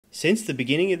Since the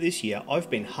beginning of this year, I've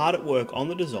been hard at work on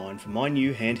the design for my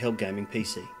new handheld gaming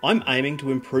PC. I'm aiming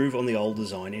to improve on the old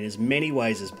design in as many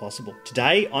ways as possible.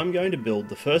 Today, I'm going to build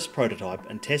the first prototype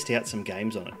and test out some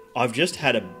games on it. I've just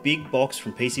had a big box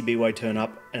from PCBWay turn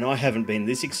up, and I haven't been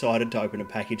this excited to open a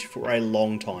package for a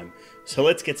long time. So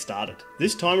let's get started.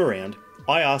 This time around,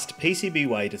 I asked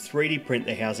PCBWay to 3D print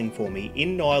the housing for me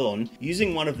in nylon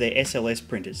using one of their SLS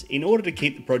printers in order to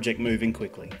keep the project moving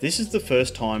quickly. This is the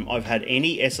first time I've had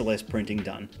any SLS printing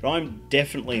done, but I'm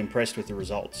definitely impressed with the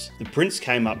results. The prints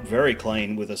came up very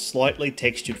clean with a slightly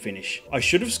textured finish. I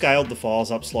should have scaled the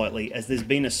files up slightly as there's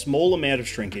been a small amount of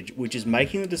shrinkage which is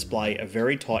making the display a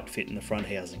very tight fit in the front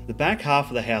housing. The back half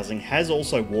of the housing has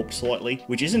also warped slightly,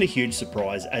 which isn't a huge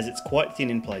surprise as it's quite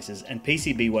thin in places, and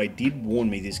PCBWay did warn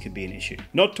me this could be an issue.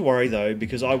 Not to worry though,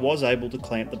 because I was able to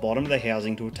clamp the bottom of the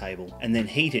housing to a table and then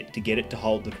heat it to get it to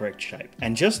hold the correct shape.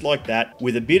 And just like that,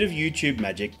 with a bit of YouTube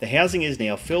magic, the housing is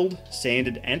now filled,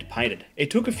 sanded and painted.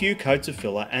 It took a few coats of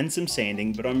filler and some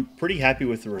sanding, but I'm pretty happy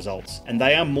with the results, and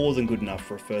they are more than good enough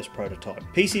for a first prototype.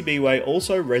 PCBWay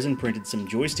also resin printed some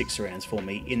joystick surrounds for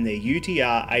me in their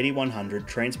UTR 8100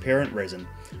 transparent resin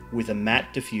with a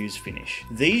matte diffuse finish.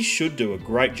 These should do a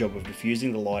great job of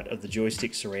diffusing the light of the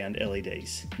joystick surround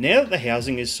LEDs. Now that the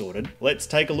housing is sorted, let's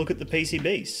take a look at the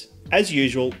PCBs. As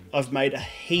usual, I've made a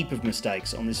heap of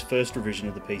mistakes on this first revision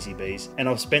of the PCBs, and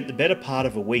I've spent the better part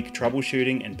of a week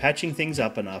troubleshooting and patching things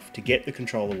up enough to get the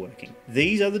controller working.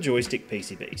 These are the joystick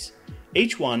PCBs.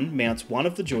 Each one mounts one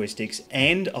of the joysticks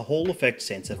and a Hall effect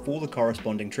sensor for the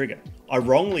corresponding trigger. I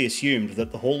wrongly assumed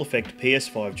that the Hall effect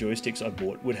PS5 joysticks I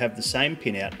bought would have the same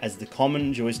pinout as the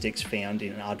common joysticks found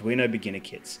in Arduino beginner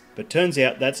kits, but turns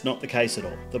out that's not the case at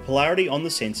all. The polarity on the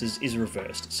sensors is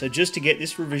reversed, so just to get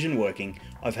this revision working,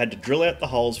 I've had to drill out the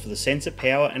holes for the sensor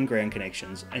power and ground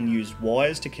connections and use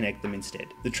wires to connect them instead.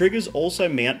 The triggers also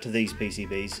mount to these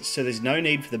PCBs, so there's no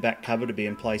need for the back cover to be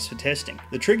in place for testing.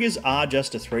 The triggers are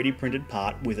just a 3D printed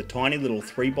part with a tiny little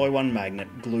 3x1 magnet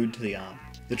glued to the arm.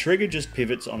 The trigger just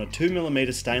pivots on a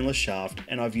 2mm stainless shaft,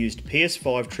 and I've used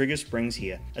PS5 trigger springs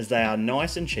here as they are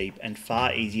nice and cheap and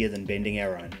far easier than bending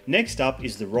our own. Next up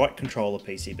is the right controller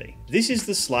PCB. This is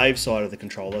the slave side of the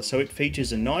controller, so it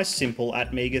features a nice simple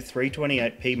Atmega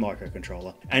 328P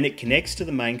microcontroller, and it connects to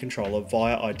the main controller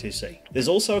via I2C. There's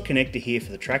also a connector here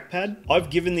for the trackpad. I've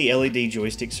given the LED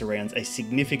joystick surrounds a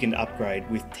significant upgrade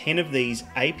with 10 of these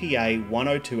APA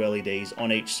 102 LEDs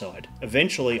on each side.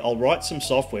 Eventually I'll write some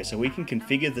software so we can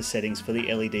configure the settings for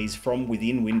the LEDs from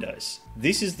within Windows.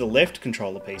 This is the left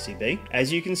controller PCB.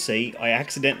 As you can see, I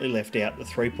accidentally left out the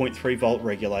 3.3 volt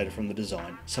regulator from the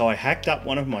design, so I hacked up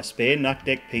one of my spare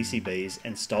ZenDeck PCBs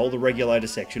and stole the regulator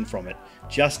section from it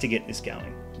just to get this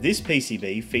going. This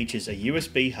PCB features a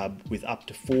USB hub with up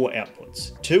to 4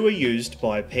 outputs. 2 are used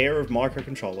by a pair of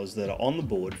microcontrollers that are on the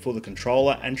board for the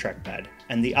controller and trackpad,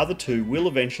 and the other 2 will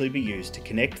eventually be used to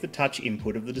connect the touch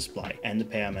input of the display and the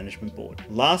power management board.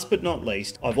 Last but not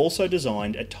least, I've also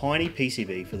designed a tiny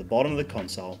PCB for the bottom of the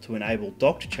console to enable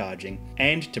docked charging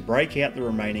and to break out the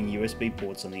remaining USB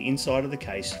ports on the inside of the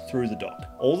case through the dock.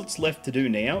 All that's left to do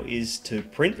now is to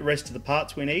print the rest of the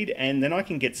parts we need, and then I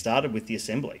can get started with the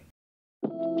assembly.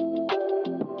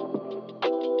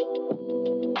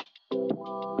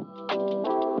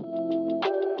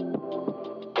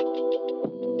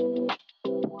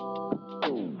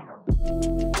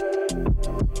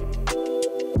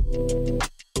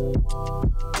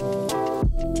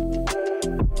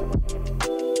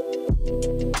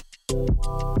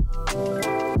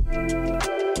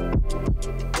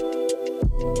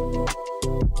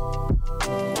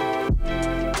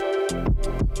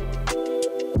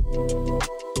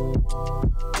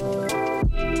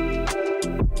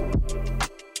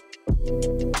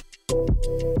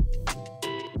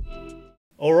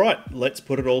 Alright, let's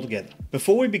put it all together.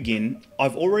 Before we begin,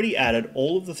 I've already added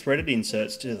all of the threaded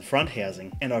inserts to the front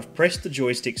housing, and I've pressed the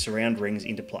joystick surround rings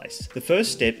into place. The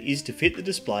first step is to fit the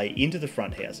display into the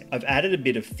front housing. I've added a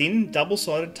bit of thin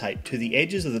double-sided tape to the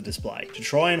edges of the display to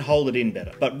try and hold it in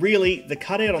better, but really the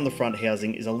cutout on the front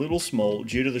housing is a little small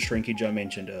due to the shrinkage I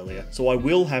mentioned earlier, so I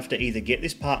will have to either get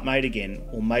this part made again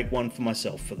or make one for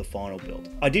myself for the final build.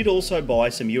 I did also buy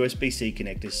some USB-C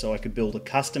connectors so I could build a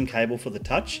custom cable for the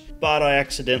touch, but I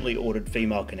accidentally ordered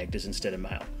female connectors instead of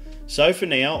male. So for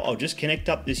now, I'll just connect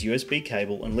up this USB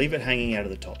cable and leave it hanging out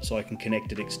of the top so I can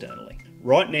connect it externally.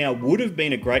 Right now would have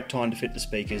been a great time to fit the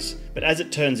speakers, but as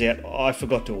it turns out, I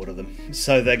forgot to order them,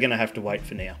 so they're going to have to wait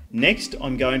for now. Next,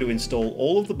 I'm going to install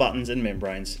all of the buttons and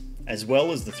membranes, as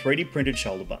well as the 3D printed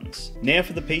shoulder buttons. Now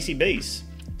for the PCBs.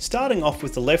 Starting off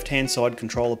with the left-hand side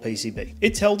controller PCB.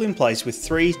 It's held in place with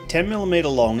three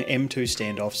 10mm long M2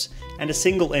 standoffs and a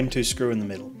single M2 screw in the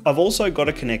middle. I've also got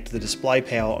to connect the display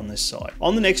power on this side.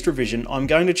 On the next revision, I'm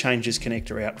going to change this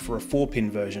connector out for a 4-pin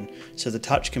version so the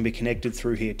touch can be connected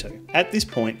through here too. At this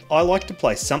point, I like to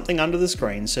place something under the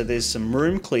screen so there's some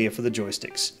room clear for the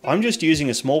joysticks. I'm just using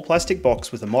a small plastic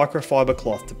box with a microfiber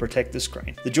cloth to protect the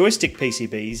screen. The joystick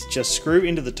PCBs just screw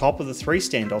into the top of the 3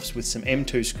 standoffs with some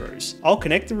M2 screws. I'll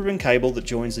connect the ribbon cable that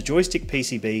joins the joystick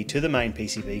PCB to the main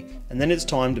PCB, and then it's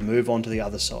time to move on to the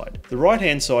other side. The right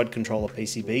hand side controller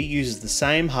PCB uses the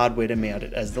same hardware to mount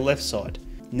it as the left side.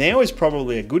 Now is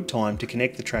probably a good time to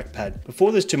connect the trackpad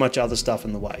before there's too much other stuff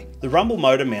in the way. The rumble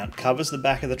motor mount covers the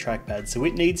back of the trackpad, so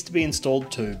it needs to be installed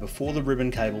too before the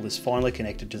ribbon cable is finally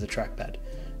connected to the trackpad.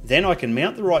 Then I can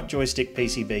mount the right joystick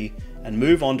PCB and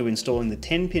move on to installing the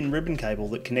 10-pin ribbon cable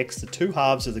that connects the 2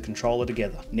 halves of the controller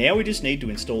together. Now we just need to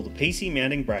install the PC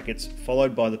mounting brackets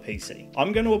followed by the PC.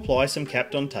 I'm going to apply some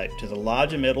Kapton tape to the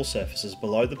larger metal surfaces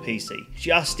below the PC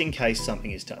just in case something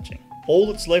is touching. All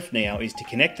that's left now is to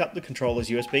connect up the controller's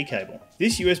USB cable.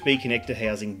 This USB connector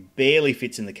housing barely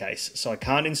fits in the case, so I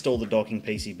can't install the docking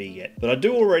PCB yet, but I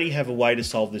do already have a way to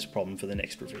solve this problem for the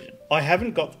next revision. I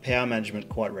haven't got the power management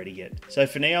quite ready yet, so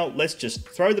for now let's just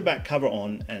throw the back cover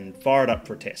on and fire it up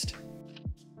for a test.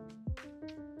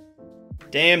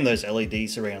 Damn, those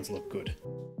LED surrounds look good.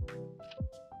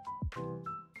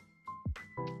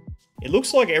 It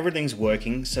looks like everything's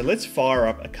working, so let's fire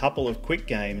up a couple of quick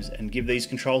games and give these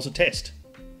controls a test.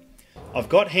 I've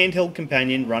got Handheld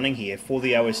Companion running here for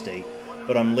the OSD,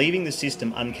 but I'm leaving the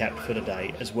system uncapped for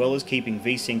today, as well as keeping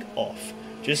VSync off,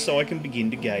 just so I can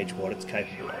begin to gauge what it's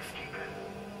capable of.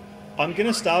 I'm going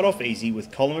to start off easy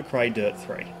with Colin McRae Dirt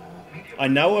 3. I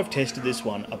know I've tested this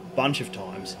one a bunch of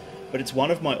times, but it's one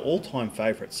of my all-time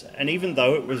favourites, and even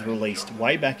though it was released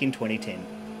way back in 2010,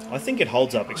 I think it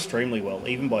holds up extremely well,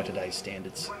 even by today's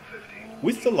standards.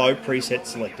 With the low preset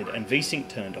selected and VSync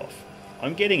turned off,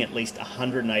 I'm getting at least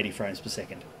 180 frames per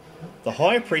second. The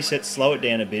higher presets slow it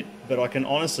down a bit, but I can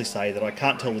honestly say that I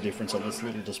can't tell the difference on this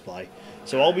little display,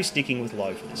 so I'll be sticking with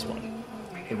low for this one.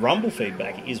 The rumble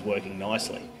feedback is working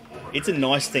nicely. It's a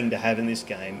nice thing to have in this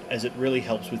game, as it really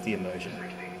helps with the immersion.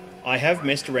 I have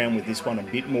messed around with this one a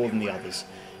bit more than the others,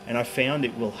 and I found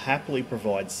it will happily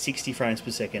provide 60 frames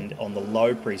per second on the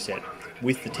low preset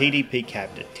with the TDP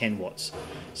capped at 10 watts,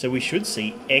 so we should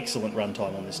see excellent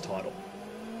runtime on this title.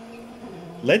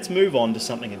 Let's move on to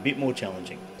something a bit more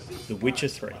challenging, The Witcher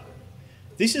 3.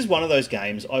 This is one of those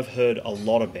games I've heard a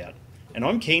lot about, and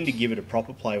I'm keen to give it a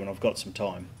proper play when I've got some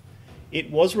time.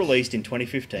 It was released in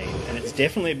 2015, and it's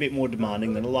definitely a bit more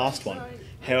demanding than the last one.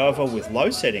 However, with low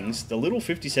settings, the little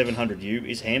 5700U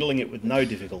is handling it with no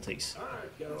difficulties.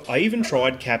 I even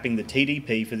tried capping the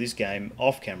TDP for this game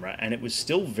off camera, and it was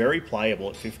still very playable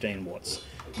at 15 watts,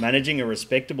 managing a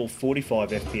respectable 45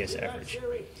 FPS average.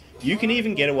 You can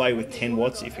even get away with 10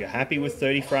 watts if you're happy with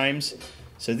 30 frames,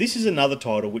 so this is another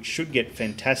title which should get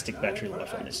fantastic battery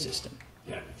life on this system.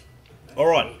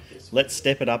 Alright, let's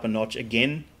step it up a notch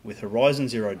again with Horizon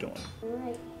Zero Dawn.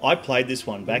 I played this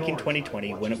one back in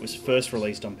 2020 when it was first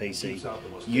released on PC,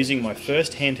 using my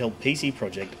first handheld PC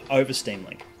project over Steam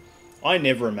Link. I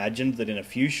never imagined that in a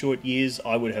few short years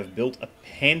I would have built a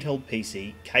handheld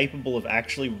PC capable of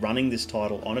actually running this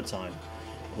title on its own,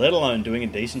 let alone doing a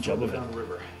decent job of it.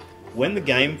 When the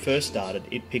game first started,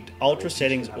 it picked ultra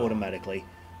settings automatically,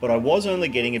 but I was only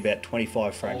getting about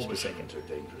 25 frames per second.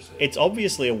 It's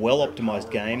obviously a well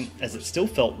optimised game, as it still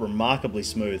felt remarkably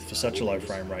smooth for such a low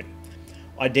frame rate.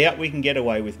 I doubt we can get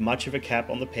away with much of a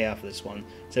cap on the power for this one,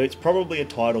 so it's probably a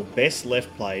title best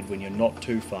left played when you're not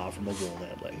too far from a wall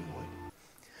outlet.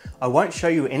 I won't show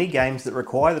you any games that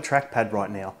require the trackpad right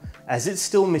now, as it's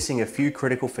still missing a few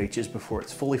critical features before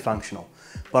it's fully functional.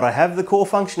 But I have the core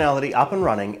functionality up and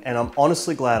running, and I'm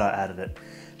honestly glad I added it,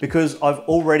 because I've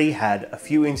already had a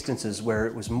few instances where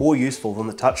it was more useful than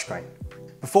the touchscreen.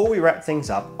 Before we wrap things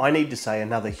up, I need to say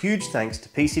another huge thanks to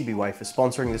PCBWay for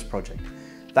sponsoring this project.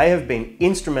 They have been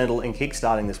instrumental in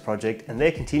kickstarting this project, and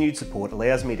their continued support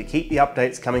allows me to keep the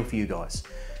updates coming for you guys.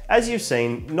 As you've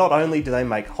seen, not only do they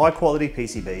make high quality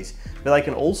PCBs, but they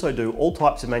can also do all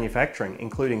types of manufacturing,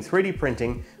 including 3D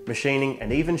printing, machining,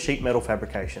 and even sheet metal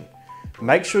fabrication.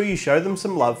 Make sure you show them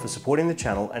some love for supporting the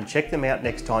channel and check them out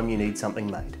next time you need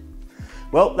something made.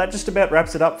 Well, that just about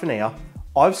wraps it up for now.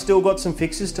 I've still got some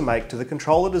fixes to make to the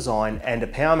controller design and a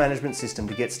power management system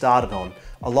to get started on,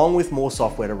 along with more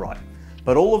software to write.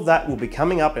 But all of that will be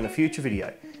coming up in a future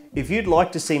video. If you'd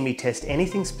like to see me test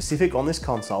anything specific on this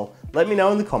console, let me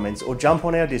know in the comments or jump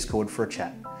on our Discord for a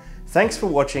chat. Thanks for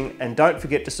watching, and don't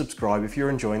forget to subscribe if you're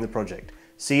enjoying the project.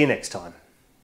 See you next time.